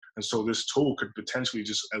And so this tool could potentially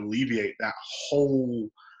just alleviate that whole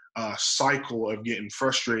cycle of getting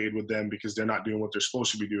frustrated with them because they're not doing what they're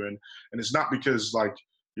supposed to be doing. And it's not because like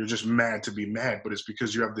you're just mad to be mad, but it's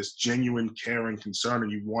because you have this genuine care and concern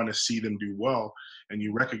and you want to see them do well, and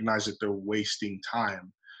you recognize that they're wasting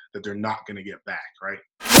time that they're not going to get back, right?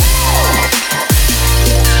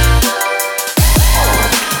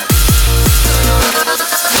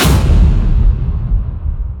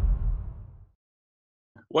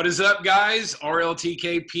 What is up, guys?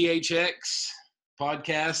 RLTK PHX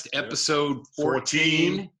podcast, episode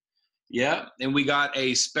 14. Yeah, and we got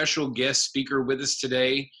a special guest speaker with us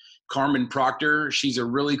today, Carmen Proctor. She's a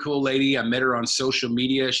really cool lady. I met her on social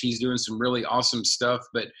media. She's doing some really awesome stuff.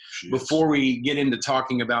 But before we get into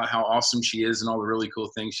talking about how awesome she is and all the really cool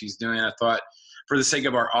things she's doing, I thought for the sake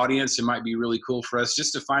of our audience, it might be really cool for us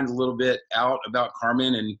just to find a little bit out about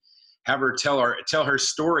Carmen and have her tell her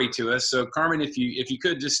story to us. So Carmen, if you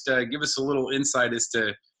could just give us a little insight as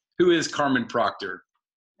to who is Carmen Proctor.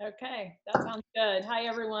 Okay, that sounds good. Hi,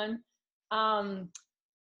 everyone.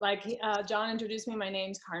 Like John introduced me, my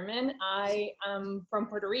name's Carmen. I am from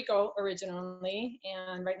Puerto Rico originally,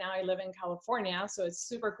 and right now I live in California. So it's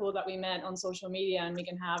super cool that we met on social media and we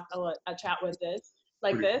can have a chat with this.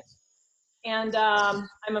 And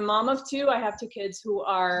I'm a mom of two. I have two kids who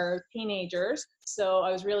are teenagers. So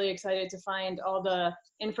I was really excited to find all the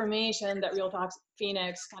information that Real Talks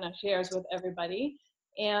Phoenix kind of shares with everybody.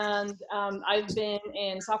 And I've been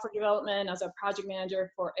in software development as a project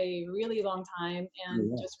manager for a really long time,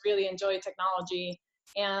 and just really enjoy technology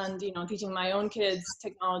and, teaching my own kids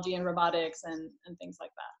technology and robotics and things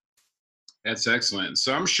like that. That's excellent.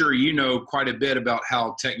 So I'm sure you know quite a bit about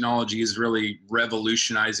how technology is really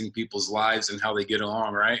revolutionizing people's lives and how they get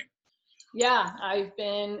along, right? Yeah, I've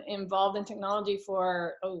been involved in technology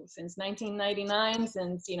for, since 1999,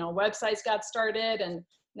 since, websites got started, and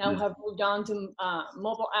now have moved on to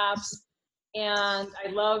mobile apps. And I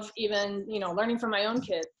love even, learning from my own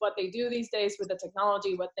kids, what they do these days with the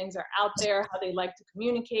technology, what things are out there, how they like to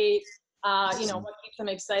communicate, what keeps them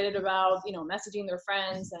excited about, messaging their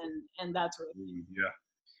friends and that sort of thing.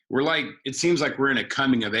 Yeah. It seems like we're in a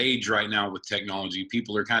coming of age right now with technology.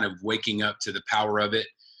 People are kind of waking up to the power of it,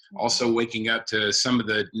 also waking up to some of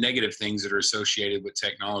the negative things that are associated with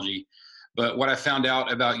technology. But what I found out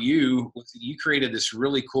about you was that you created this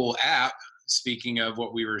really cool app, speaking of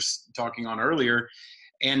what we were talking on earlier.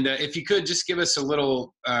 And if you could just give us a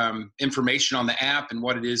little information on the app and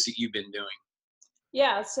what it is that you've been doing.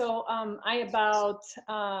 Yeah, so about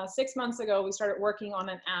 6 months ago, we started working on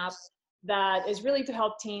an app that is really to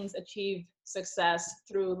help teens achieve success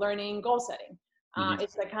through learning goal setting.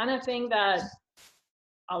 It's the kind of thing that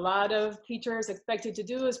a lot of teachers expect you to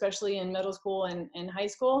do, especially in middle school and high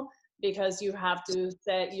school, because you have to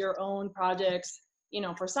set your own projects,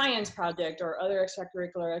 for science project or other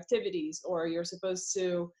extracurricular activities, or you're supposed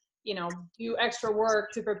to, do extra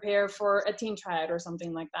work to prepare for a team tryout or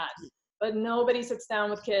something like that. But nobody sits down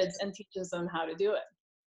with kids and teaches them how to do it,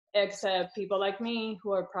 except people like me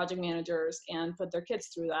who are project managers and put their kids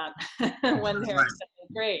through that when they're in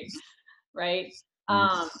second grade, right?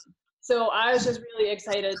 So I was just really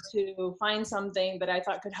excited to find something that I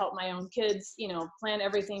thought could help my own kids, plan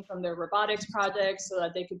everything from their robotics projects so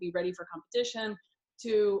that they could be ready for competition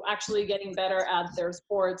to actually getting better at their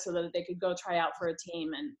sports so that they could go try out for a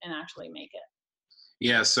team and actually make it.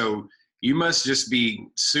 Yeah, so you must just be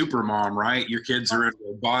super mom, right? Your kids are in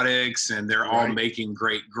robotics and they're all making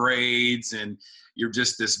great grades and you're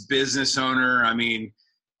just this business owner. I mean,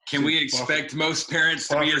 can we expect most parents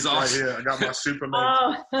to be as awesome? Right here. I got my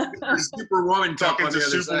Superman. Superwoman cup. Talking to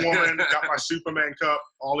Superwoman, got my Superman cup.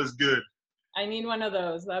 All is good. I need one of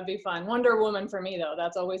those. That'd be fun. Wonder Woman for me, though.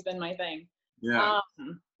 That's always been my thing.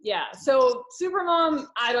 Yeah. So Supermom,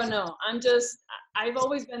 I don't know. I've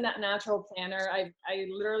always been that natural planner. I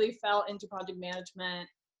literally fell into project management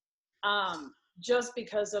just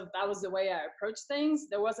because that was the way I approached things.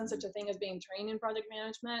 There wasn't such a thing as being trained in project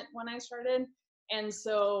management when I started. And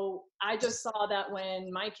so I just saw that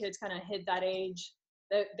when my kids kind of hit that age,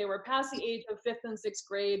 that they were past the age of 5th and 6th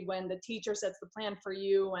grade when the teacher sets the plan for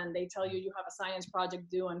you and they tell you you have a science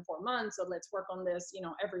project due in 4 months. So let's work on this,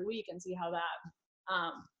 every week and see how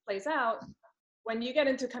that plays out. When you get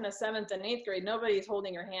into kind of 7th and 8th grade, nobody's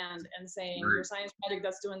holding your hand and saying your science project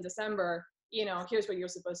that's due in December, here's what you're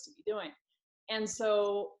supposed to be doing. And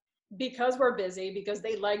so because we're busy, because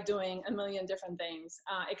they like doing a million different things,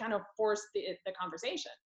 it kind of forced the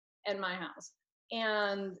conversation in my house.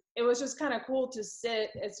 And it was just kind of cool to sit,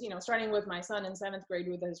 starting with my son in 7th grade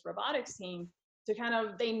with his robotics team,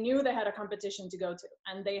 to they knew they had a competition to go to,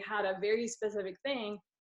 and they had a very specific thing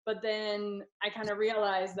But then I kind of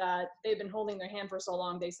realized that they've been holding their hand for so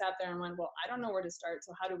long. They sat there and went, well, I don't know where to start.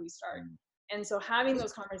 So how do we start? And so having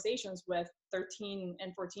those conversations with 13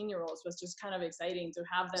 and 14-year-olds was just kind of exciting to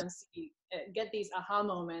have them get these aha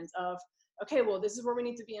moments of, okay, well, this is where we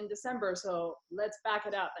need to be in December. So let's back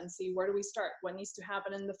it up and see, where do we start? What needs to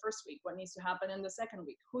happen in the first week? What needs to happen in the second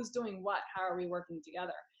week? Who's doing what? How are we working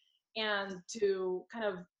together? And to kind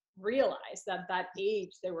of realize that that age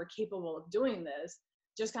they were capable of doing this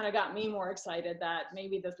just kind of got me more excited that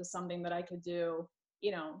maybe this was something that I could do,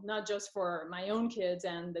 you know, not just for my own kids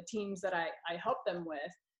and the teams that I help them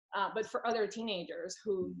with, but for other teenagers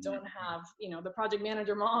who don't have, you know, the project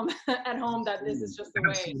manager mom at home, that this is just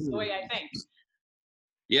the way I think.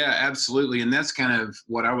 Yeah, absolutely. And that's kind of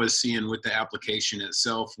what I was seeing with the application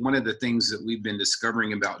itself. One of the things that we've been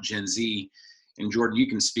discovering about Gen Z, and Jordan, you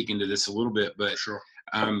can speak into this a little bit, but Sure.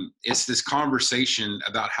 It's this conversation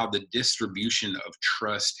about how the distribution of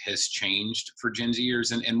trust has changed for Gen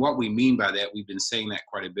Zers. And what we mean by that, we've been saying that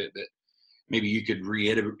quite a bit, but maybe you could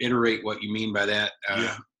reiterate what you mean by that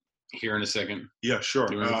here in a second. Yeah, sure.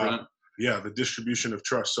 The distribution of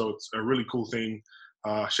trust. So it's a really cool thing.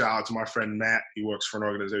 Shout out to my friend Matt. He works for an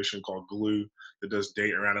organization called Glue that does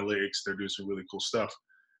data analytics. They're doing some really cool stuff.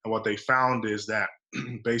 And what they found is that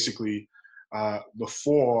basically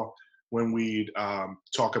before, when we'd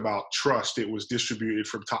talk about trust, it was distributed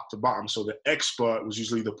from top to bottom. So the expert was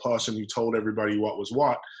usually the person who told everybody what was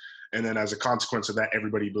what. And then as a consequence of that,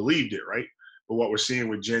 everybody believed it, right? But what we're seeing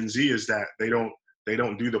with Gen Z is that they don't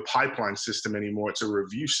do the pipeline system anymore. It's a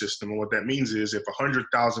review system. And what that means is if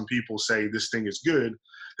 100,000 people say this thing is good,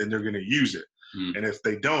 then they're going to use it. And if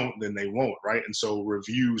they don't, then they won't, right? And so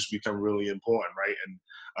reviews become really important, right?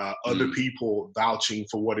 And other people vouching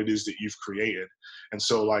for what it is that you've created. And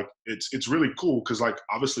so like, it's really cool because like,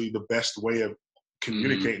 obviously the best way of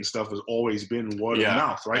communicating stuff has always been word of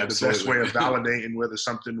mouth, right? Absolutely. The best way of validating whether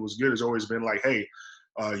something was good has always been like, hey,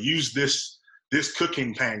 use this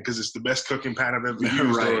cooking pan because it's the best cooking pan I've ever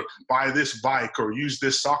used, Right. or buy this bike or use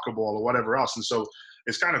this soccer ball or whatever else. And so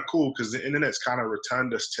it's kind of cool because the internet's kind of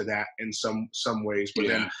returned us to that in some ways, but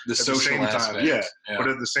then the at social the same aspect. time, but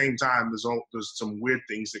at the same time, there's some weird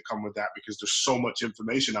things that come with that because there's so much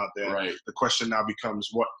information out there. Right. The question now becomes,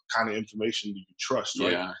 what kind of information do you trust,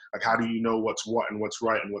 right? Yeah. Like, how do you know what's what and what's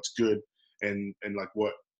right and what's good, and like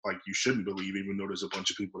what like you shouldn't believe, even though there's a bunch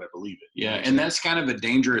of people that believe it. Yeah, and that's kind of a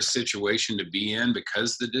dangerous situation to be in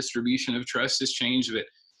because the distribution of trust has changed. But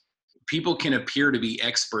people can appear to be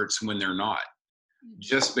experts when they're not.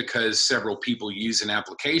 Just because several people use an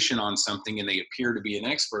application on something and they appear to be an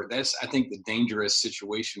expert, that's, I think, the dangerous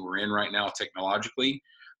situation we're in right now technologically.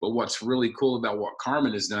 But what's really cool about what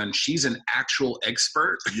Carmen has done, she's an actual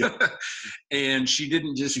expert. Yep. And she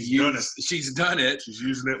didn't just she's done it. She's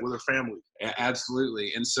using it with her family.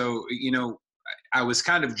 Absolutely. And so, you know, I was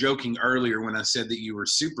kind of joking earlier when I said that you were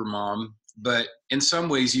super mom, but in some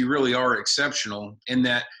ways you really are exceptional in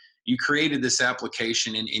that you created this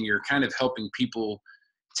application and you're kind of helping people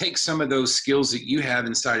take some of those skills that you have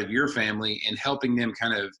inside of your family and helping them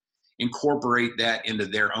kind of incorporate that into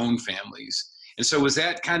their own families. And so was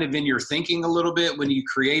that kind of in your thinking a little bit when you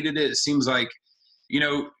created it? It seems like, you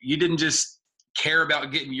know, you didn't just care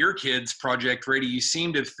about getting your kids project ready. You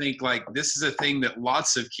seem to think like this is a thing that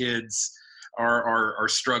lots of kids are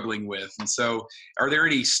struggling with. And so are there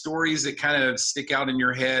any stories that kind of stick out in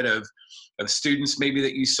your head of students maybe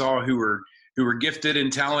that you saw who were gifted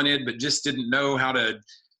and talented, but just didn't know how to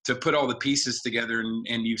put all the pieces together,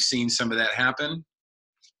 and you've seen some of that happen?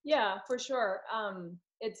 Yeah, for sure.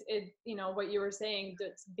 It's you know, what you were saying,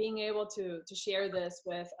 that's being able to share this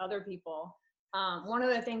with other people. One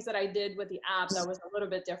of the things that I did with the app that was a little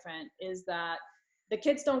bit different is that the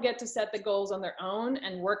kids don't get to set the goals on their own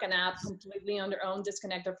and work an app completely on their own,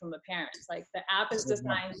 disconnected from the parents. Like, the app is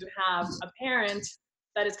designed to have a parent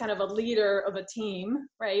that is kind of a leader of a team,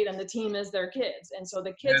 right? And the team is their kids. And so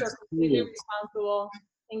the kids are completely responsible.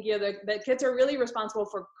 Thank you. The kids are really responsible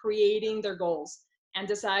for creating their goals and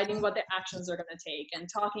deciding what the actions they're going to take and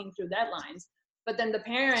talking through deadlines. But then the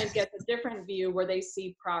parent gets a different view where they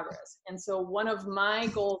see progress. And so one of my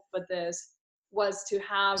goals with this was to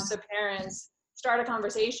have the parents start a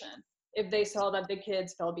conversation if they saw that the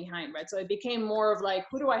kids fell behind, right? So it became more of like,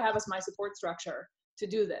 who do I have as my support structure to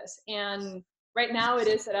do this? And right now it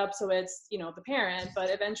is set up so it's, you know, the parent, but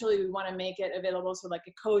eventually we want to make it available so like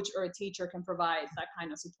a coach or a teacher can provide that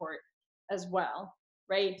kind of support as well,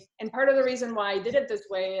 right? And part of the reason why I did it this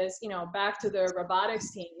way is, you know, back to the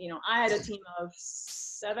robotics team, you know, I had a team of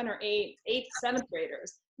 7 or 8 seventh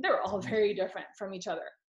graders. They were all very different from each other.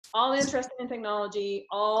 all interested in technology,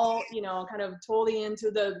 all, kind of totally into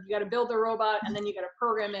you got to build the robot and then you got to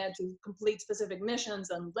program it to complete specific missions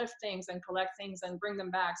and lift things and collect things and bring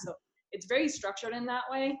them back. So it's very structured in that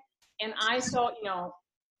way. And I saw,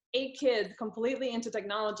 8 kids completely into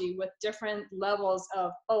technology with different levels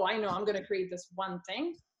of, oh, I know I'm going to create this one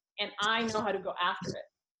thing and I know how to go after it.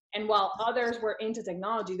 And while others were into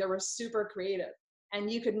technology, they were super creative.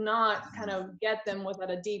 And you could not kind of get them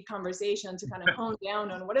without a deep conversation to kind of hone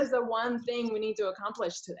down on what is the one thing we need to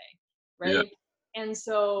accomplish today, right? Yeah. And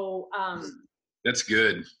so that's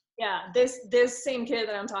good. Yeah, this same kid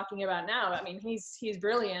that I'm talking about now, I mean, he's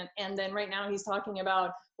brilliant. And then right now he's talking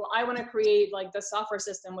about, well, I want to create like the software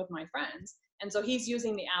system with my friends. And so he's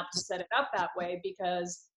using the app to set it up that way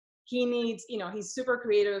because he needs, he's super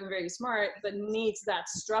creative and very smart, but needs that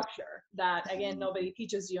structure that, again, nobody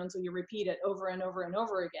teaches you until you repeat it over and over and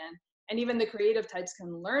over again. And even the creative types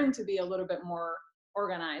can learn to be a little bit more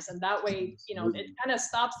organized. And that way, it kind of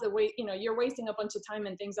stops the way, you're wasting a bunch of time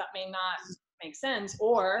in things that may not make sense.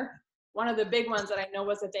 Or one of the big ones that I know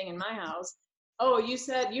was a thing in my house. Oh, you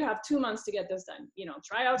said you have 2 months to get this done.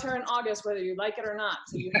 Try out here in August, whether you like it or not.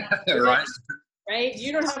 So you have to right?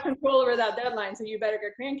 You don't have control over that deadline, so you better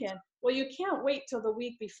get cranking. Well, you can't wait till the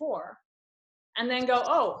week before and then go,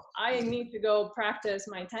 oh, I need to go practice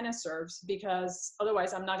my tennis serves because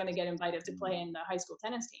otherwise I'm not going to get invited to play in the high school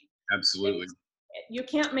tennis team. Absolutely. You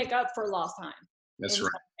can't make up for lost time. That's right.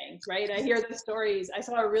 Things, right? I hear the stories. I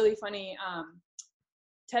saw a really funny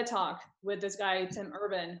TED Talk with this guy, Tim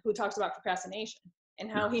Urban, who talks about procrastination and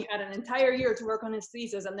how he had an entire year to work on his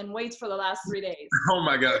thesis and then waits for the last 3 days. Oh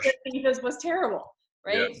my gosh. His thesis was terrible,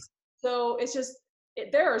 right? Yeah. So it's just,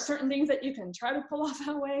 there are certain things that you can try to pull off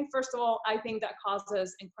that way. First of all, I think that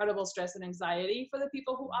causes incredible stress and anxiety for the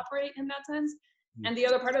people who operate in that sense. And the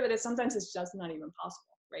other part of it is sometimes it's just not even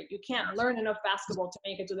possible, right? You can't learn enough basketball to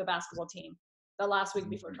make it to the basketball team the last week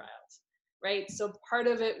before tryouts, right? So part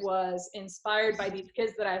of it was inspired by these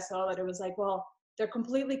kids that I saw, that it was like, well, they're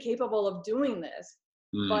completely capable of doing this.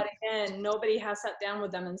 But again, nobody has sat down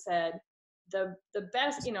with them and said, the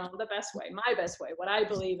best, the best way, my best way, what I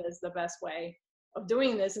believe is the best way of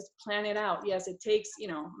doing this is plan it out. Yes, it takes,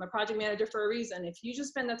 I'm a project manager for a reason. If you just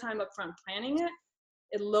spend the time up front planning it,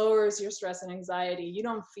 it lowers your stress and anxiety. You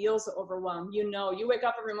don't feel so overwhelmed. You wake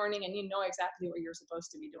up every morning and you know exactly what you're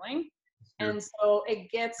supposed to be doing. And so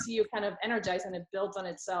it gets you kind of energized and it builds on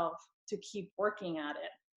itself to keep working at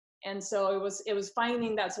it. And so it was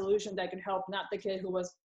finding that solution that could help not the kid who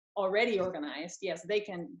was already organized. Yes, they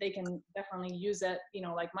can definitely use it,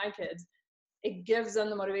 like my kids. It gives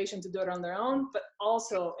them the motivation to do it on their own, but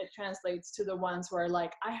also it translates to the ones who are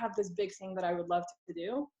like, I have this big thing that I would love to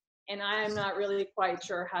do, and I am not really quite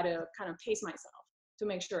sure how to kind of pace myself to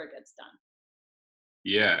make sure it gets done.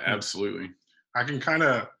 Yeah, absolutely.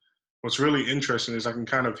 What's really interesting is I can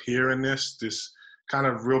kind of hear in this kind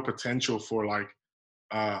of real potential for like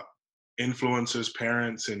influencers,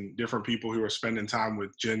 parents, and different people who are spending time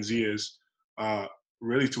with Gen Zers,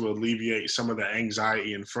 really to alleviate some of the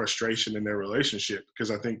anxiety and frustration in their relationship. Because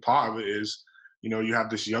I think part of it is, you have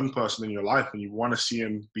this young person in your life and you want to see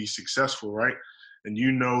him be successful, right? And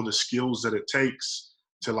the skills that it takes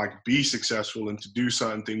to like be successful and to do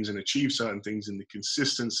certain things and achieve certain things, and the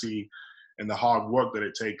consistency and the hard work that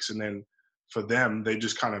it takes. And then for them, they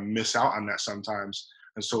just kind of miss out on that sometimes.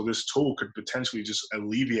 And so this tool could potentially just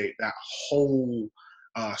alleviate that whole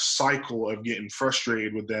cycle of getting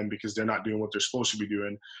frustrated with them because they're not doing what they're supposed to be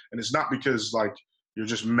doing. And it's not because like you're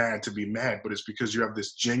just mad to be mad, but it's because you have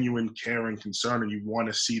this genuine care and concern and you want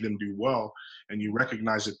to see them do well, and you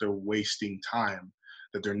recognize that they're wasting time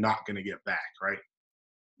that they're not going to get back, right?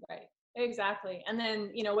 Right, exactly. And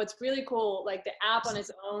then, what's really cool, like the app on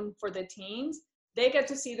its own for the teens, they get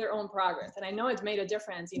to see their own progress. And I know it's made a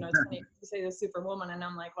difference. It's funny to say the superwoman, and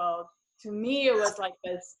I'm like, well, to me, it was like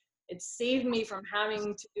this, it saved me from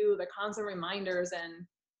having to do the constant reminders and,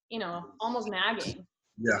 almost nagging.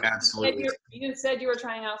 Yeah, absolutely. You said you were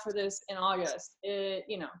trying out for this in August. Did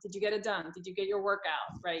you get it done? Did you get your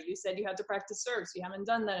workout, right? You said you had to practice serves. You haven't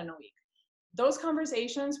done that in a week. Those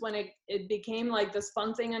conversations, when it became like this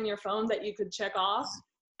fun thing on your phone that you could check off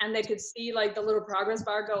and they could see like the little progress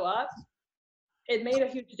bar go up, it made a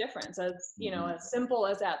huge difference, as as simple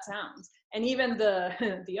as that sounds. And even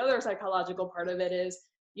the other psychological part of it is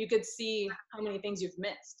you could see how many things you've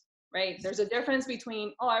missed, right? There's a difference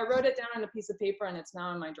between, oh, I wrote it down on a piece of paper and it's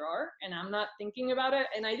now in my drawer and I'm not thinking about it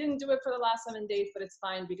and I didn't do it for the last 7 days, but it's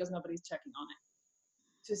fine because nobody's checking on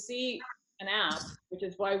it. To see an app, which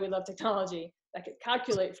is why we love technology, that could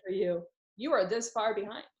calculate for you, you are this far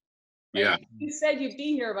behind. Right? Yeah. You said you'd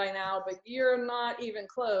be here by now, but you're not even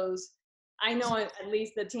close. I know at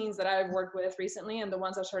least the teens that I've worked with recently and the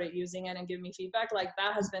ones that started using it and give me feedback, like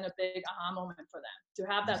that has been a big aha moment for them.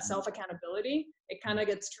 To have that self-accountability, it kind of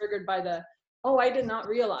gets triggered by the, oh, I did not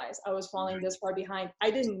realize I was falling this far behind. I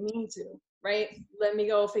didn't mean to, right? Let me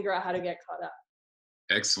go figure out how to get caught up.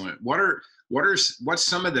 Excellent. What's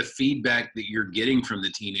some of the feedback that you're getting from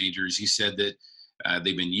the teenagers? You said that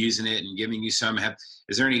they've been using it and giving you some.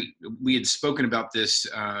 Is there any? We had spoken about this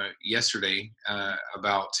yesterday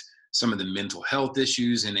about some of the mental health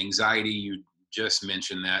issues and anxiety. You just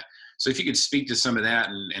mentioned that. So if you could speak to some of that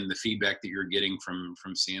and the feedback that you're getting from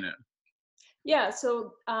seeing it. Yeah.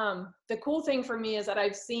 So the cool thing for me is that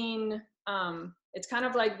I've seen it's kind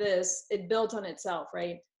of like this. It built on itself,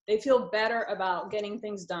 right? They feel better about getting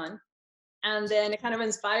things done. And then it kind of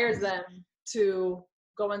inspires them to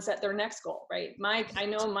go and set their next goal, right? I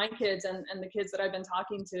know my kids and the kids that I've been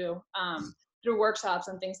talking to through workshops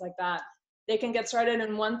and things like that, they can get started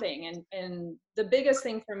in one thing. And the biggest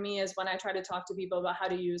thing for me is when I try to talk to people about how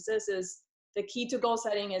to use this is the key to goal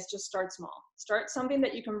setting is just start small. Start something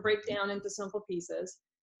that you can break down into simple pieces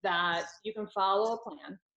that you can follow a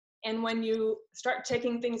plan. And when you start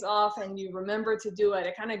checking things off and you remember to do it,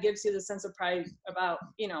 it kind of gives you the sense of pride about,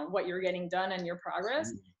 what you're getting done and your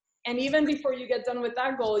progress. And even before you get done with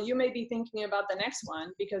that goal, you may be thinking about the next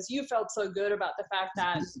one because you felt so good about the fact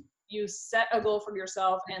that you set a goal for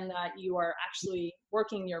yourself and that you are actually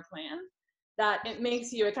working your plan, that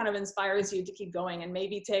it kind of inspires you to keep going and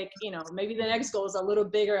maybe maybe the next goal is a little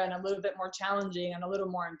bigger and a little bit more challenging and a little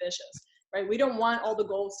more ambitious. Right? We don't want all the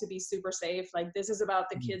goals to be super safe. Like this is about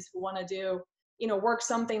the kids who want to do, work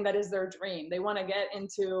something that is their dream. They want to get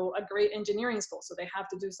into a great engineering school, so they have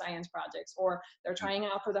to do science projects, or they're trying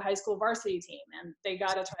out for the high school varsity team and they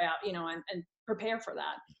got to try out, and prepare for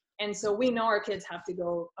that. And so we know our kids have to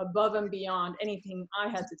go above and beyond anything I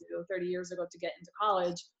had to do 30 years ago to get into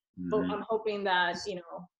college. But I'm hoping that,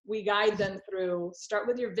 we guide them through, start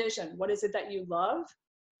with your vision. What is it that you love?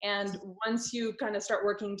 And once you kind of start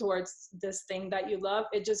working towards this thing that you love,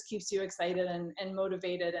 it just keeps you excited and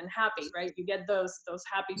motivated and happy, right? You get those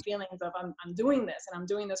happy feelings of I'm doing this and I'm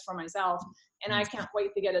doing this for myself and I can't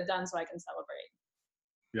wait to get it done so I can celebrate.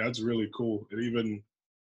 Yeah, it's really cool. And even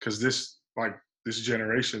because this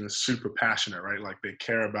generation is super passionate, right? Like they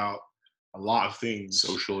care about a lot of things.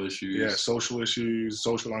 Social issues. Yeah, social issues,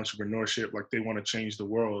 social entrepreneurship, like they want to change the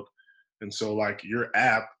world. And so like your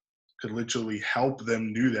app could literally help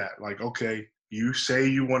them do that. Like, okay, you say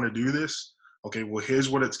you want to do this. Okay, well, here's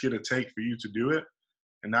what it's going to take for you to do it.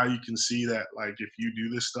 And now you can see that, like, if you do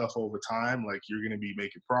this stuff over time, like, you're going to be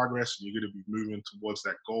making progress and you're going to be moving towards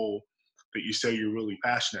that goal that you say you're really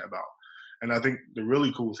passionate about. And I think the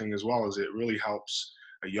really cool thing as well is it really helps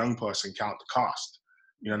a young person count the cost.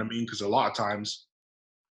 You know what I mean? Because a lot of times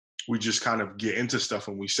we just kind of get into stuff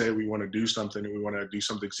and we say we want to do something and we want to do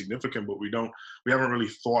something significant, but we haven't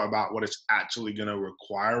really thought about what it's actually going to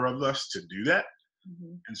require of us to do that.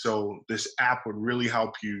 Mm-hmm. And so this app would really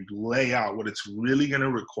help you lay out what it's really going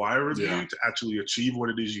to require of you to actually achieve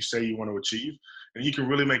what it is you say you want to achieve. And you can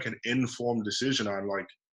really make an informed decision on, like,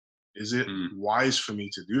 is it wise for me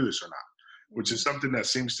to do this or not? Which is something that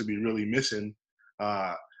seems to be really missing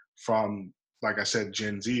from, like I said,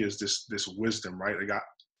 Gen Z, is this wisdom, right? They got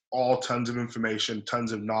all tons of information,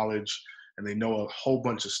 tons of knowledge, and they know a whole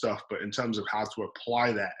bunch of stuff. But in terms of how to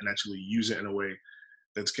apply that and actually use it in a way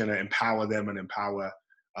that's going to empower them and empower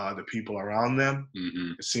the people around them,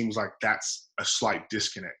 it seems like that's a slight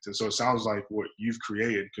disconnect. And so it sounds like what you've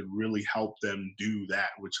created could really help them do that,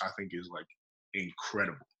 which I think is like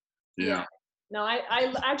incredible. Yeah. No,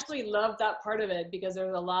 I actually love that part of it, because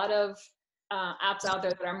there's a lot of apps out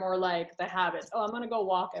there that are more like the habits. Oh, I'm going to go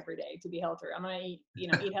walk every day to be healthier. I'm going to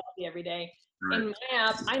eat healthy every day. Right. In my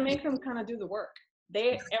app, I make them kind of do the work.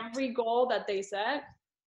 Every goal that they set,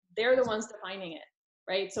 they're the ones defining it,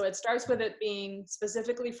 right? So it starts with it being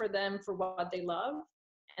specifically for them, for what they love,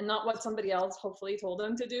 and not what somebody else hopefully told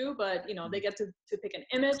them to do. But, they get to pick an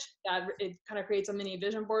image that it kind of creates a mini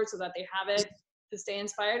vision board so that they have it to stay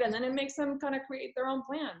inspired. And then it makes them kind of create their own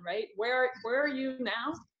plan, right? Where are you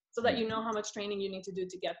now? So that you know how much training you need to do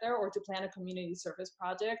to get there, or to plan a community service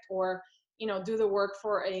project, or, do the work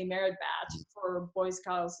for a merit badge for Boy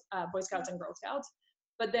Scouts and Girl Scouts.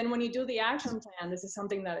 But then when you do the action plan, this is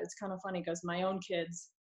something that it's kind of funny, because my own kids,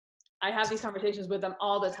 I have these conversations with them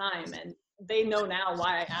all the time, and they know now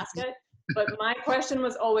why I ask it. But my question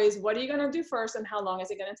was always, what are you going to do first, and how long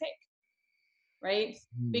is it going to take? Right?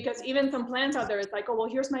 Because even some plans out there, it's like, oh, well,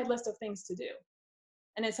 here's my list of things to do.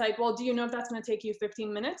 And it's like, well, do you know if that's going to take you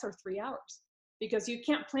 15 minutes or 3 hours? Because you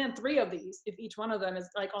can't plan 3 of these if each one of them is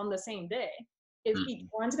like on the same day. If each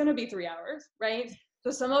one's going to be 3 hours, right? So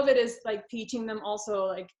some of it is like teaching them also,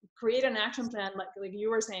 like create an action plan, like you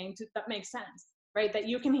were saying, that makes sense, right? That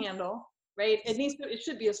you can handle, right? It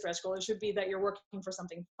should be a stretch goal. It should be that you're working for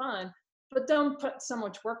something fun, but don't put so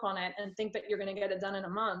much work on it and think that you're going to get it done in a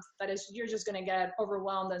month. That is, you're just going to get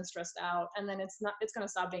overwhelmed and stressed out, and then it's going to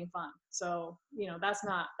stop being fun. So, that's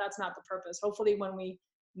not the purpose. Hopefully when we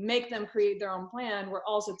make them create their own plan, we're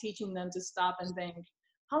also teaching them to stop and think,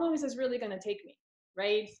 how long is this really going to take me?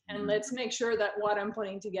 Right? And let's make sure that what I'm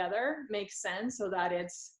putting together makes sense so that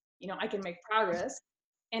it's, I can make progress.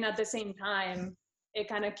 And at the same time, it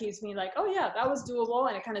kind of keeps me like, oh yeah, that was doable.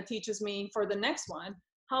 And it kind of teaches me for the next one,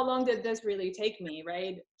 how long did this really take me,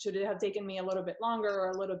 right? Should it have taken me a little bit longer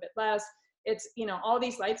or a little bit less? It's, all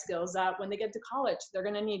these life skills that when they get to college, they're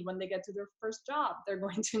going to need. When they get to their first job, they're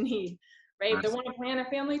going to need, right? They want to plan a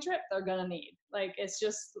family trip, they're going to need. Like, it's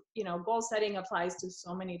just, goal setting applies to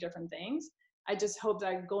so many different things. I just hope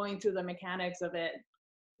that going through the mechanics of it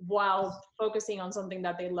while focusing on something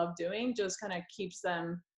that they love doing just kind of keeps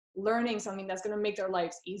them learning something that's going to make their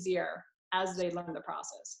lives easier as they learn the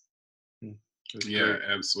process. Yeah,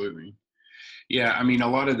 absolutely. Yeah, I mean, a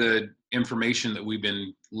lot of the information that we've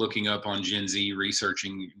been looking up on Gen Z,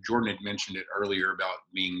 researching, Jordan had mentioned it earlier about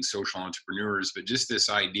being social entrepreneurs, but just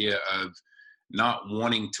this idea of not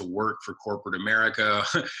wanting to work for corporate America,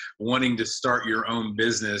 wanting to start your own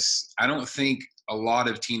business. I don't think a lot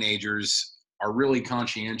of teenagers are really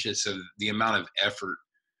conscientious of the amount of effort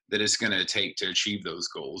that it's going to take to achieve those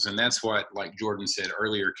goals. And that's what, like Jordan said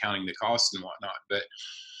earlier, counting the costs and whatnot. But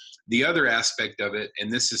the other aspect of it, and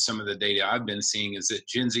this is some of the data I've been seeing, is that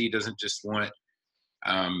Gen Z doesn't just want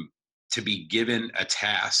to be given a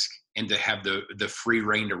task and to have the free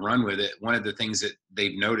reign to run with it. One of the things that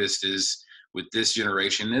they've noticed is with this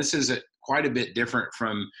generation, this is quite a bit different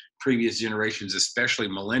from previous generations, especially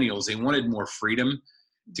millennials. They wanted more freedom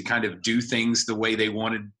to kind of do things the way they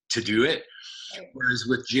wanted to do it. Whereas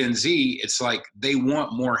with Gen Z, it's like they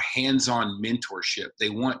want more hands-on mentorship. They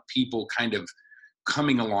want people kind of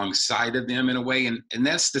coming alongside of them in a way. And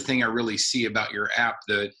that's the thing I really see about your app.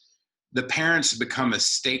 The parents become a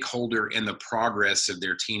stakeholder in the progress of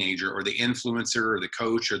their teenager, or the influencer or the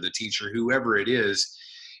coach or the teacher, whoever it is.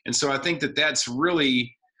 And so I think that that's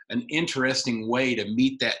really an interesting way to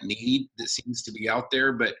meet that need that seems to be out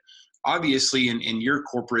there. But obviously in your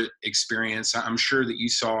corporate experience, I'm sure that you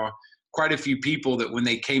saw quite a few people that when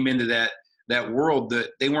they came into that world, that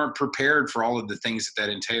they weren't prepared for all of the things that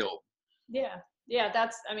entailed. Yeah,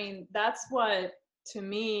 that's what, to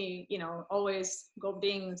me, always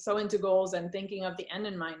being so into goals and thinking of the end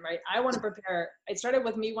in mind, right? It started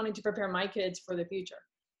with me wanting to prepare my kids for the future,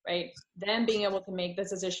 right? Then being able to make the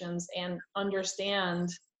decisions and understand,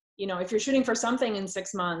 if you're shooting for something in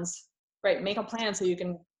 6 months, right, make a plan so you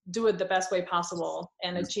can do it the best way possible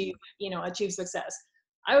and achieve success.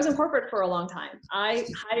 I was in corporate for a long time. I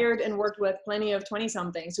hired and worked with plenty of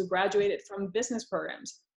 20-somethings who graduated from business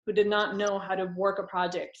programs, who did not know how to work a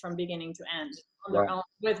project from beginning to end on their own,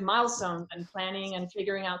 with milestones and planning and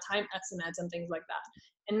figuring out time estimates and things like that.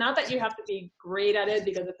 And not that you have to be great at it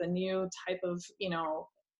because it's a new type of,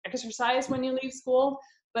 exercise when you leave school,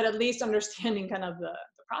 but at least understanding kind of the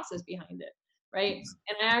process behind it, right?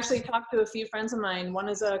 And I actually talked to a few friends of mine. One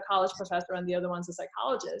is a college professor and the other one's a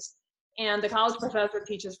psychologist. And the college professor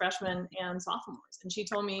teaches freshmen and sophomores. And she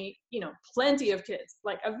told me, plenty of kids,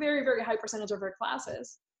 like a very, very high percentage of her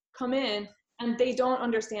classes, come in and they don't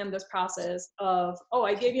understand this process of, oh,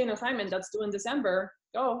 I gave you an assignment that's due in December.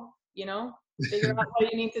 Go, figure out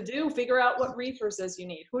what you need to do, figure out what resources you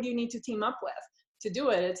need. Who do you need to team up with to do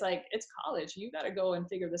it? It's like, it's college. You got to go and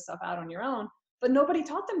figure this stuff out on your own. But nobody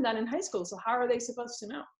taught them that in high school. So how are they supposed to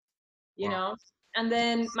know? You know? And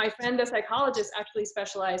then my friend, the psychologist, actually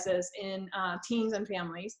specializes in teens and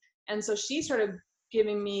families. And so she started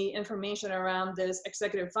giving me information around this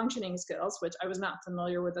executive functioning skills, which I was not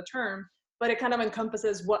familiar with the term, but it kind of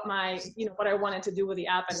encompasses what what I wanted to do with the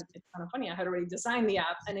app. And it's kind of funny, I had already designed the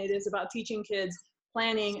app, and it is about teaching kids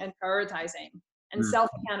planning and prioritizing and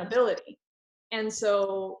self-accountability. And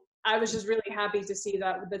so I was just really happy to see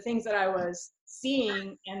that the things that I was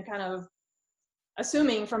seeing and kind of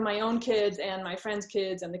assuming from my own kids and my friends'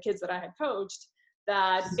 kids and the kids that I had coached,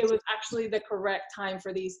 that it was actually the correct time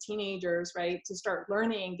for these teenagers, right, to start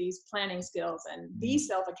learning these planning skills and be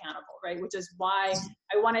self-accountable, right, which is why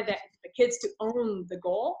I wanted the kids to own the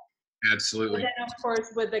goal. Absolutely. And then, of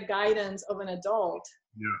course, with the guidance of an adult,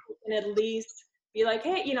 and at least be like,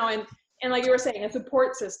 hey, and like you were saying, a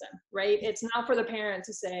support system, right? It's not for the parent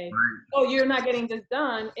to say, oh, you're not getting this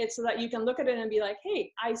done. It's so that you can look at it and be like,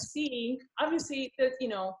 hey, I see, obviously, that,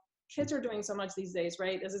 kids are doing so much these days,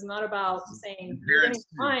 right? This is not about saying, you're getting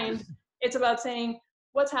behind. It's about saying,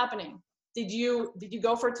 what's happening? Did you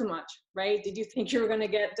go for too much, right? Did you think you were going to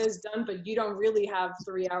get this done, but you don't really have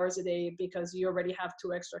 3 hours a day because you already have 2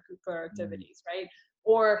 extracurricular activities, right?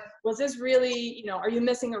 Or was this really, are you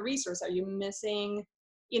missing a resource? Are you missing,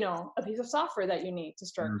 a piece of software that you need to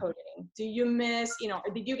start coding? Do you miss,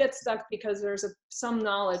 or did you get stuck because there's some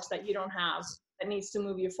knowledge that you don't have that needs to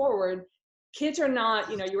move you forward? Kids are not,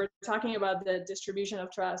 you were talking about the distribution of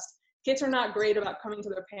trust. Kids are not great about coming to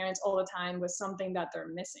their parents all the time with something that they're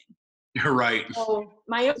missing. You're right. So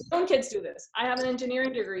my own kids do this. I have an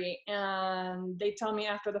engineering degree, and they tell me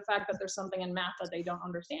after the fact that there's something in math that they don't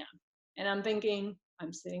understand. And I'm thinking,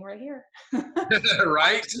 I'm sitting right here.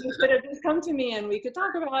 Right? You could have just come to me and we could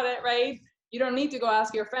talk about it, right? You don't need to go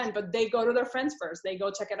ask your friend, but they go to their friends first. They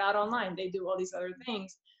go check it out online. They do all these other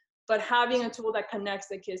things. But having a tool that connects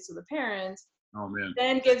the kids to the parents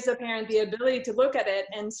then gives the parent the ability to look at it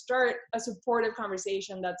and start a supportive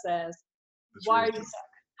conversation that says, why are you stuck?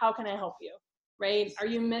 How can I help you? Right? Are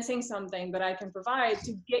you missing something that I can provide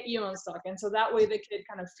to get you unstuck? And so that way the kid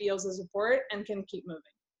kind of feels the support and can keep moving.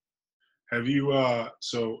 Have you,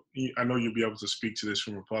 so I know you'll be able to speak to this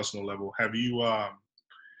from a personal level. Have you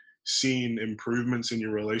seen improvements in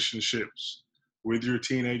your relationships with your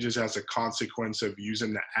teenagers as a consequence of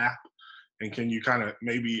using the app? And can you kind of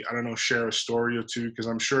maybe, I don't know, share a story or two? Because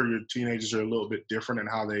I'm sure your teenagers are a little bit different in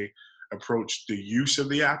how they approach the use of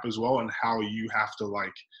the app as well, and how you have to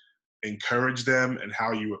like encourage them and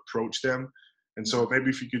how you approach them. And so maybe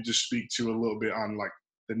if you could just speak to a little bit on like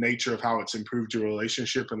the nature of how it's improved your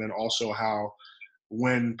relationship, and then also how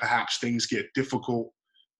when perhaps things get difficult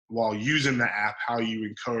while using the app, how you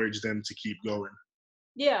encourage them to keep going.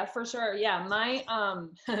 Yeah, for sure. Yeah, my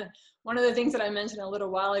one of the things that I mentioned a little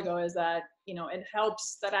while ago is that, it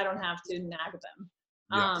helps that I don't have to nag them.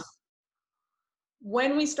 Yeah.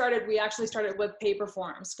 When we started, we actually started with paper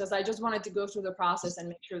forms because I just wanted to go through the process and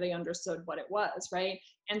make sure they understood what it was, right?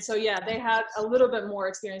 And so, yeah, they had a little bit more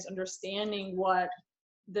experience understanding what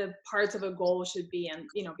the parts of a goal should be, and,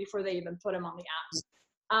 before they even put them on the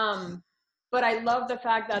app. But I love the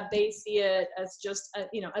fact that they see it as just,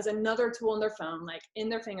 as another tool on their phone, like in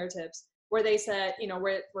their fingertips, where they said,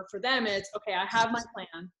 where for them it's, okay, I have my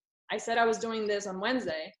plan. I said I was doing this on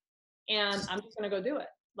Wednesday, and I'm just going to go do it.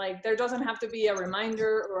 Like, there doesn't have to be a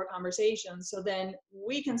reminder or a conversation. So then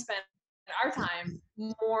we can spend our time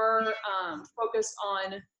more focused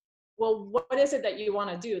on, well, what is it that you want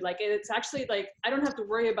to do? Like, it's actually like, I don't have to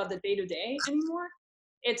worry about the day-to-day anymore.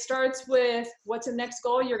 It starts with what's the next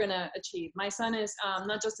goal you're going to achieve. My son is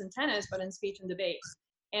not just in tennis, but in speech and debate.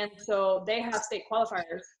 And so they have state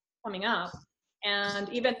qualifiers coming up. And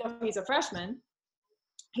even though he's a freshman,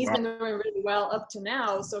 he's been doing really well up to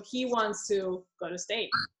now. So he wants to go to state,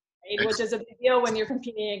 right? Which is a big deal when you're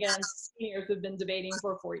competing against seniors who've been debating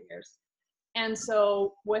for 4 years. And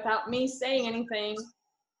so without me saying anything,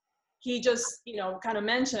 he just, kind of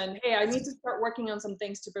mentioned, hey, I need to start working on some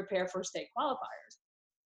things to prepare for state qualifiers.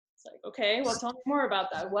 It's like, okay, well, tell me more about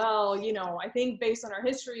that. Well, I think based on our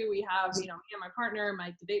history, we have, me and my partner,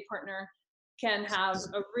 my debate partner, can have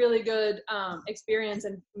a really good experience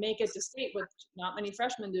and make it to state, which not many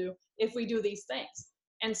freshmen do, if we do these things.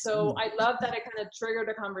 And so I love that it kind of triggered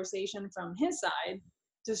a conversation from his side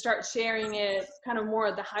to start sharing it kind of more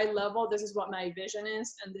at the high level. This is what my vision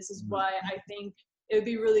is, and this is why I think it would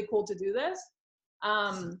be really cool to do this.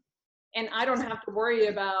 And I don't have to worry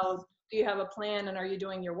about, do you have a plan and are you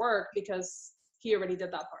doing your work? Because he already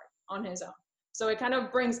did that part on his own. So it kind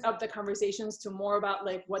of brings up the conversations to more about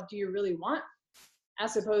like, what do you really want?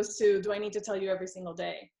 As opposed to, do I need to tell you every single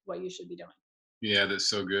day what you should be doing? Yeah, that's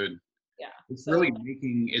so good. Yeah. It's really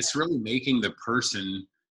making the person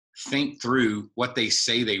think through what they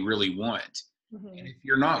say they really want. And if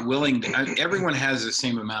you're not willing to, everyone has the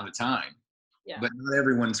same amount of time, but not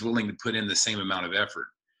everyone's willing to put in the same amount of effort.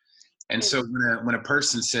 And so when a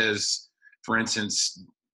person says, for instance,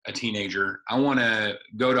 a teenager, I want to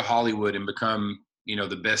go to Hollywood and become,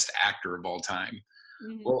 the best actor of all time.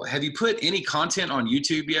 Well, have you put any content on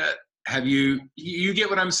YouTube yet? Have you get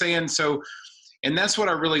what I'm saying? So, and that's what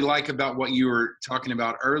I really like about what you were talking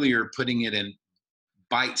about earlier, putting it in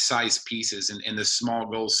bite-sized pieces and the small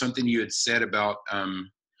goals. Something you had said about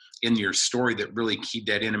in your story that really keyed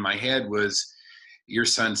that in my head was your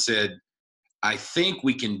son said, I think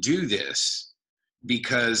we can do this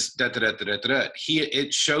because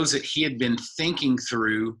it shows that he had been thinking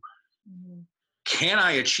through, can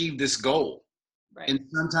I achieve this goal? Right. And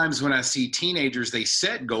sometimes when I see teenagers, they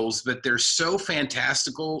set goals, but they're so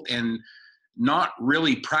fantastical and not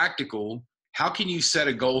really practical. How can you set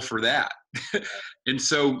a goal for that? And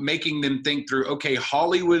so making them think through, okay,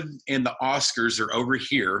 Hollywood and the Oscars are over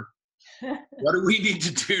here. What do we need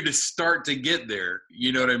to do to start to get there?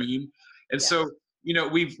 You know what I mean? And so,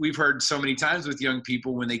 we've heard so many times with young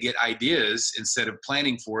people when they get ideas, instead of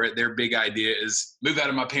planning for it, their big idea is move out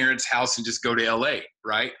of my parents' house and just go to LA,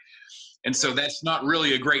 right? And so that's not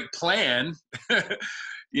really a great plan.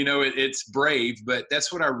 It's brave, but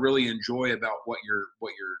that's what I really enjoy about what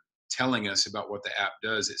you're telling us about what the app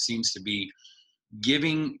does. It seems to be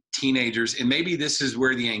giving teenagers, and maybe this is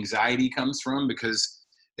where the anxiety comes from, because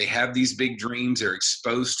they have these big dreams, they're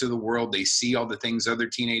exposed to the world, they see all the things other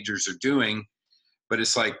teenagers are doing, but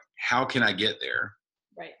it's like, how can I get there?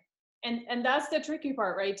 Right. And that's the tricky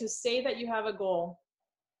part, right? To say that you have a goal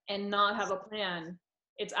and not have a plan,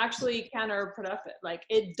 it's actually counterproductive. Like,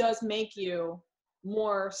 it does make you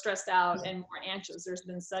more stressed out and more anxious. There's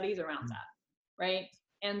been studies around that, right?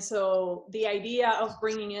 And so the idea of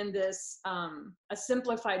bringing in this, a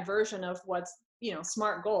simplified version of what's,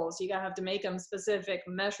 SMART goals, you gotta have to make them specific,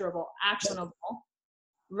 measurable, actionable,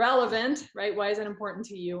 relevant, right? Why is it important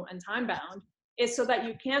to you? And time bound, is so that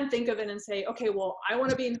you can think of it and say, okay, well, I want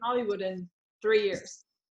to be in Hollywood in 3 years.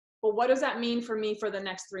 But what does that mean for me for the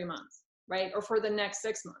next 3 months, right? Or for the next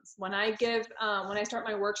 6 months? When I start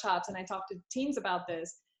my workshops and I talk to teens about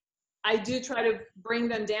this, I do try to bring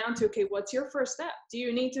them down to, okay, what's your first step? Do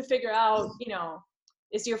you need to figure out,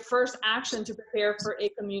 is your first action to prepare for a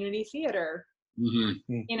community theater? Good.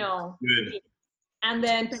 And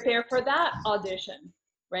then prepare for that audition,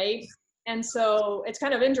 right? And so it's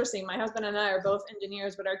kind of interesting. My husband and I are both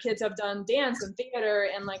engineers, but our kids have done dance and theater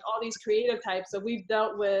and like all these creative types. So we've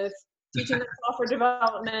dealt with teaching them software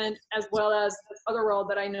development as well as this other world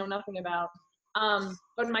that I know nothing about.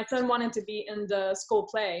 But my son wanted to be in the school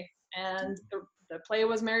play, and the play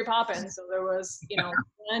was Mary Poppins. So there was,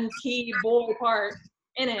 one key boy part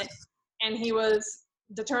in it, and he was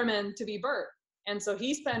determined to be Bert. And so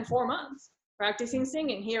he spent 4 months practicing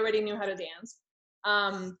singing. He already knew how to dance.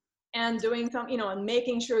 And doing some, and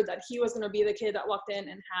making sure that he was going to be the kid that walked in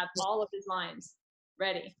and had all of his lines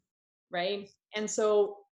ready, right? And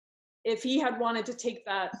so if he had wanted to take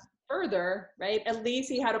that further, right, at least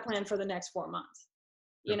he had a plan for the next 4 months,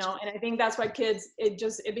 and I think that's why kids,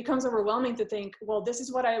 it becomes overwhelming to think, well, this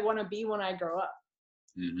is what I want to be when I grow up.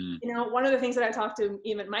 One of the things that I talk to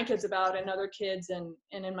even my kids about and other kids and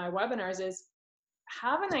in my webinars is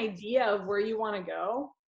have an idea of where you want to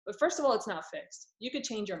go. But first of all, it's not fixed. You could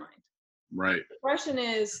change your mind. Right. The question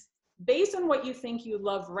is, based on what you think you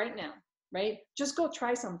love right now, right? Just go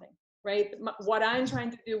try something, right? What I'm trying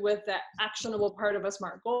to do with that actionable part of a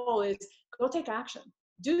SMART goal is go take action.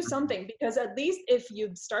 Do something, because at least if you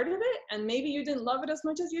started it and maybe you didn't love it as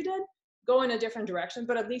much as you did, go in a different direction,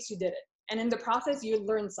 but at least you did it. And in the process, you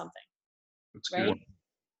learned something. That's right? good.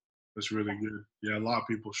 That's really good. Yeah, a lot of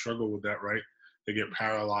people struggle with that, right? They get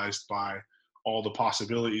paralyzed by all the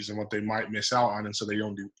possibilities and what they might miss out on, and so they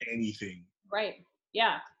don't do anything. Right.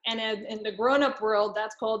 Yeah. And in the grown-up world,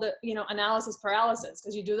 that's called, analysis paralysis,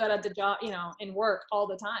 because you do that at the job, in work all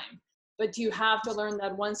the time. But you have to learn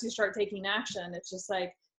that once you start taking action, it's just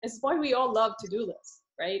like, it's why we all love to-do lists,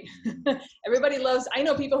 right? Everybody loves, I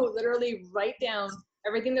know people who literally write down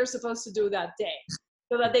everything they're supposed to do that day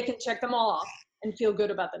so that they can check them all off and feel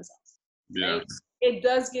good about themselves. Yeah. Right? It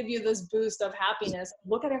does give you this boost of happiness.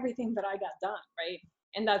 Look at everything that I got done, right?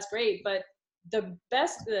 And that's great. But the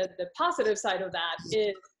positive side of that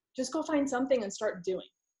is just go find something and start doing,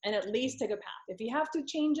 and at least take a path. If you have to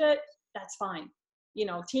change it, that's fine.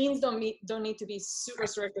 Teens don't need to be super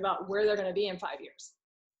strict about where they're going to be in 5 years,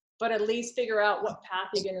 but at least figure out what path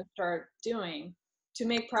you're going to start doing to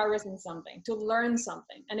make progress in something, to learn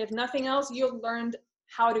something. And if nothing else, you've learned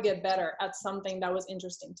how to get better at something that was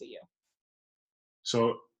interesting to you.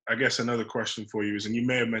 So I guess another question for you is, and you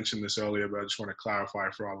may have mentioned this earlier, but I just want to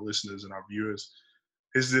clarify for our listeners and our viewers,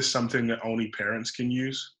 is this something that only parents can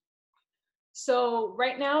use? So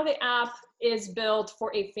right now the app is built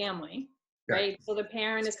for a family, right? So the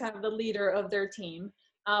parent is kind of the leader of their team.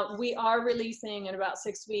 We are releasing in about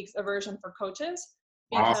 6 weeks a version for coaches,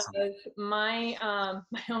 because my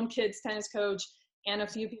own kids tennis coach and a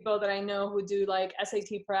few people that I know who do like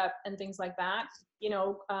SAT prep and things like that,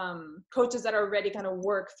 coaches that are ready to kind of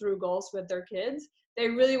work through goals with their kids, they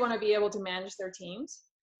really want to be able to manage their teams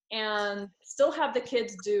and still have the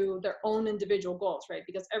kids do their own individual goals, right?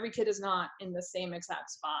 Because every kid is not in the same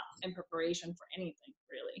exact spot in preparation for anything,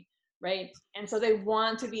 really, right? And so they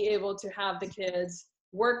want to be able to have the kids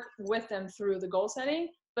work with them through the goal setting,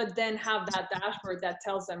 but then have that dashboard that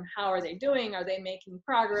tells them how are they doing, are they making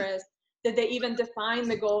progress, did they even define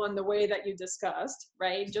the goal in the way that you discussed,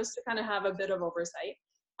 right? Just to kind of have a bit of oversight.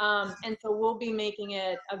 And so we'll be making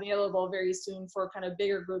it available very soon for kind of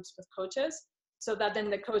bigger groups with coaches. so that then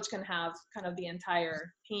the coach can have kind of the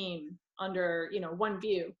entire team under, you know, one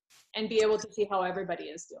view and be able to see how everybody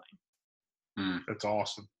is doing. That's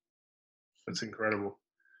awesome. That's incredible.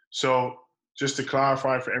 So just to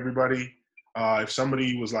clarify for everybody, if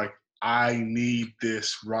somebody was like, I need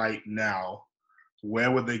this right now, where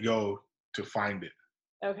would they go to find it?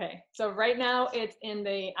 Okay, so right now it's in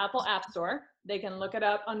the Apple App Store. They can look it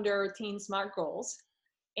up under Teen Smart Goals.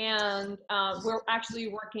 And we're actually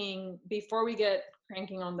working, before we get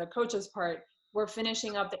cranking on the coaches part, we're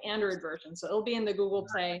finishing up the Android version. So it'll be in the Google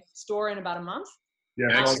Play Store in about a month.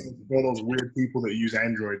 Yeah, for all those weird people that use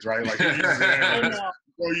Androids, right? Like,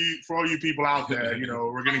 for all you people out there, you know,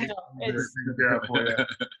 we're going to get for you.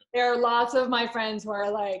 There are lots of my friends who are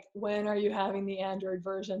like, when are you having the Android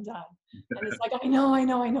version done? And it's like, I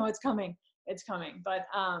know, it's coming. It's coming, but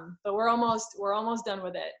we're almost done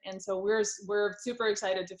with it. And so we're super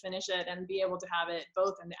excited to finish it and be able to have it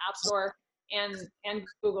both in the App Store and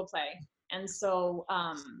Google Play. And so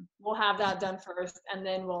we'll have that done first, and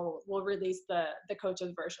then we'll release the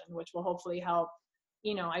coaches version, which will hopefully help.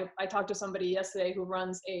 You know, I talked to somebody yesterday who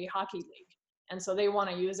runs a hockey league, and so they want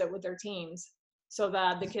to use it with their teams so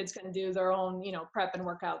that the kids can do their own, you know, prep and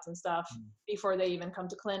workouts and stuff before they even come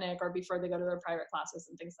to clinic or before they go to their private classes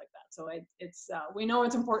and things like that. So it's we know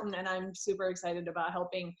it's important, and I'm super excited about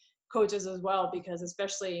helping coaches as well, because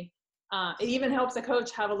especially it even helps the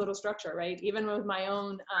coach have a little structure, right? Even with my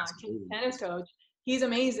own tennis coach, he's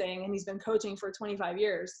amazing, and he's been coaching for 25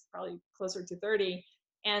 years, probably closer to 30.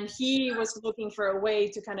 And he was looking for a way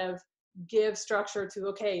to kind of give structure to,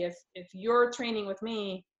 okay, if you're training with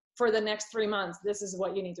me for the next 3 months, this is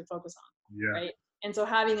what you need to focus on, right? And so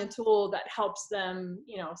having a tool that helps them,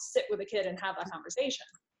 you know, sit with a kid and have that conversation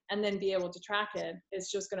and then be able to track it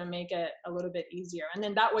is just going to make it a little bit easier. And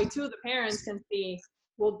then that way too, the parents can see,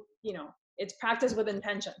 well, you know, it's practice with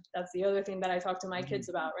intention. That's the other thing that I talk to my kids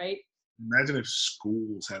about, right? Imagine if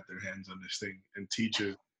schools had their hands on this thing and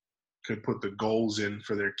teachers could put the goals in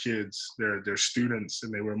for their kids, their students,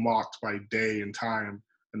 and they were marked by day and time,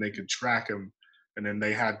 and they could track them. And then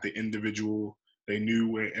they had the individual, they knew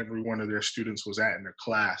where every one of their students was at in their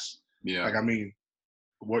class. Yeah. Like, I mean,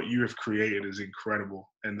 what you have created is incredible,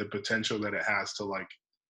 and the potential that it has to, like,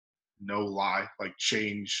 no lie, like,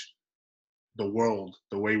 change the world,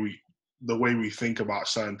 the way we think about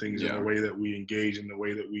certain things, and the way that we engage, and the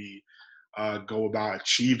way that we go about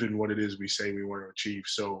achieving what it is we say we want to achieve.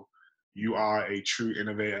 So you are a true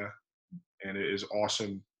innovator, and it is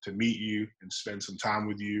awesome to meet you and spend some time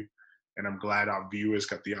with you. And I'm glad our viewers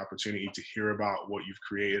got the opportunity to hear about what you've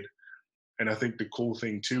created. And I think the cool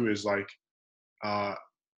thing too is, like,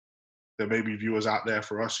 there may be viewers out there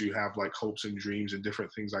for us who have like hopes and dreams and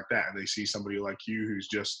different things like that, and they see somebody like you who's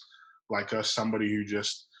just like us, somebody who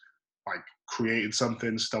just like created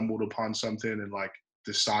something, stumbled upon something, and like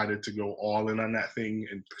decided to go all in on that thing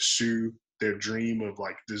and pursue their dream of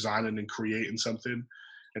like designing and creating something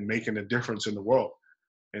and making a difference in the world.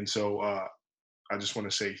 And so I just want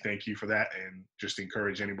to say thank you for that, and just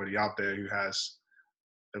encourage anybody out there who has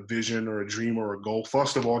a vision or a dream or a goal.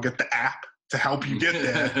 First of all, get the app to help you get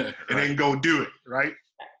there, and then go do it, right?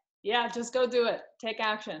 Yeah, just go do it. Take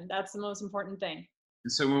action. That's the most important thing.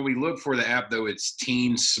 And so when we look for the app, though, it's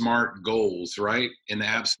Teen Smart Goals, right? In the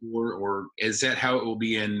App Store, or is that how it will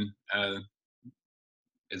be in,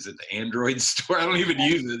 is it the Android store? I don't even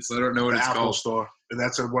use it, so I don't know what it's Apple called. Store. And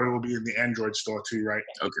that's what it will be in the Android store too, right?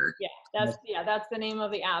 Okay. That's the name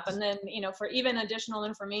of the app. And then, you know, for even additional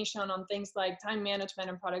information on things like time management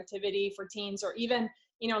and productivity for teens, or even,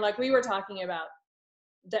 you know, like we were talking about,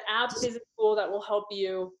 the app is a tool that will help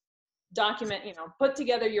you document, you know, put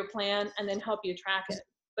together your plan and then help you track it.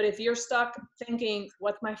 But if you're stuck thinking,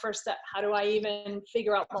 what's my first step? How do I even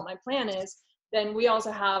figure out what my plan is? Then we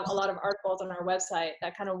also have a lot of articles on our website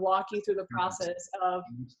that kind of walk you through the process of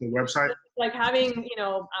the website. Like having, you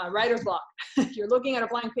know, writer's block. You're looking at a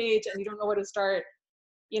blank page and you don't know where to start.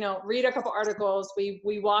 You know, read a couple articles.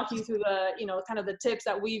 We walk you through the, you know, kind of the tips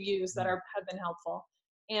that we've used that have been helpful.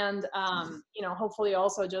 And, you know, hopefully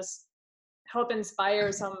also just help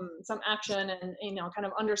inspire some action and, you know, kind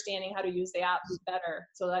of understanding how to use the app better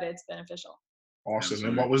so that it's beneficial. Awesome.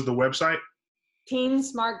 And what was the website?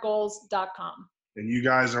 teensmartgoals.com. And you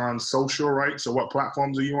guys are on social, right? So what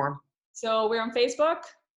platforms are you on? So we're on Facebook.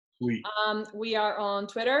 Sweet. We are on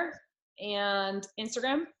Twitter and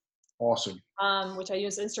Instagram. Awesome. Which I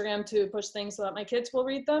use Instagram to push things so that my kids will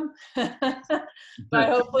read them. But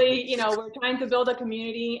hopefully, you know, we're trying to build a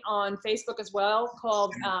community on Facebook as well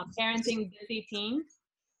called Parenting Busy Teens.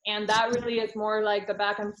 And that really is more like the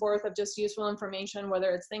back and forth of just useful information, whether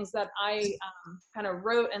it's things that I kind of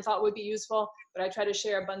wrote and thought would be useful, but I try to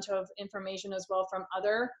share a bunch of information as well from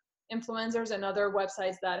other influencers and other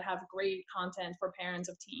websites that have great content for parents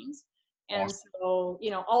of teens. And so,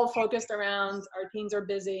 all focused around our teens are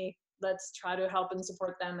busy. Let's try to help and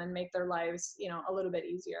support them and make their lives, a little bit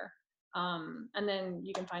easier. And then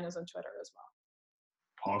you can find us on Twitter as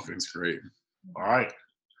well. Perfect. That's great. All right.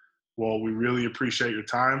 Well, we really appreciate your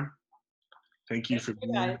time. Thank you for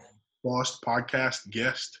being a Boss Podcast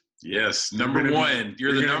guest. Yes, number one.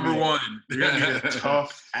 You're the number one. You're going to be a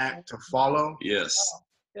tough act to follow. Yes. Oh,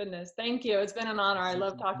 goodness. Thank you. It's been an honor. I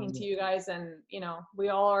love talking to you guys. And, we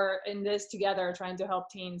all are in this together trying to help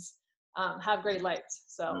teens have great lives.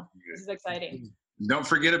 So this is exciting. Don't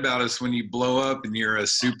forget about us when you blow up and you're a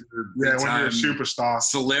super when you're a superstar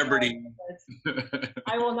celebrity.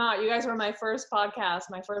 I will not. You guys were my first podcast,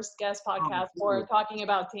 my first guest podcast for talking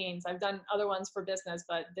about teens. I've done other ones for business,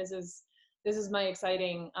 but this is my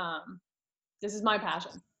exciting. This is my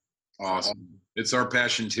passion. Awesome. It's our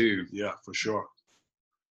passion too. Yeah, for sure.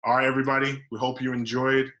 All right, everybody. We hope you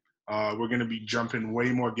enjoyed. We're going to be jumping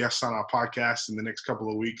way more guests on our podcast in the next couple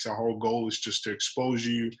of weeks. Our whole goal is just to expose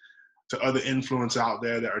you to other influencers out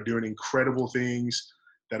there that are doing incredible things,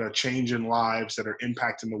 that are changing lives, that are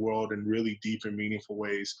impacting the world in really deep and meaningful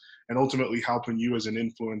ways, and ultimately helping you as an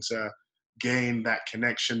influencer gain that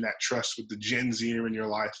connection, that trust with the Gen Z in your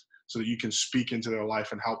life so that you can speak into their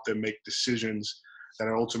life and help them make decisions that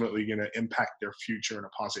are ultimately going to impact their future in a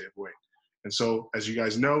positive way. And so, as you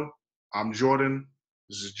guys know, I'm Jordan.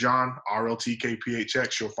 This is John,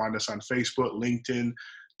 RLTKPHX. You'll find us on Facebook, LinkedIn,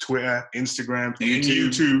 Twitter, Instagram, and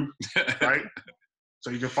YouTube, right? So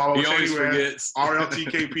you can follow us anywhere.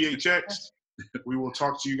 RLTKPHX. We will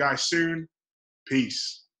talk to you guys soon.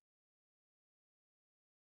 Peace.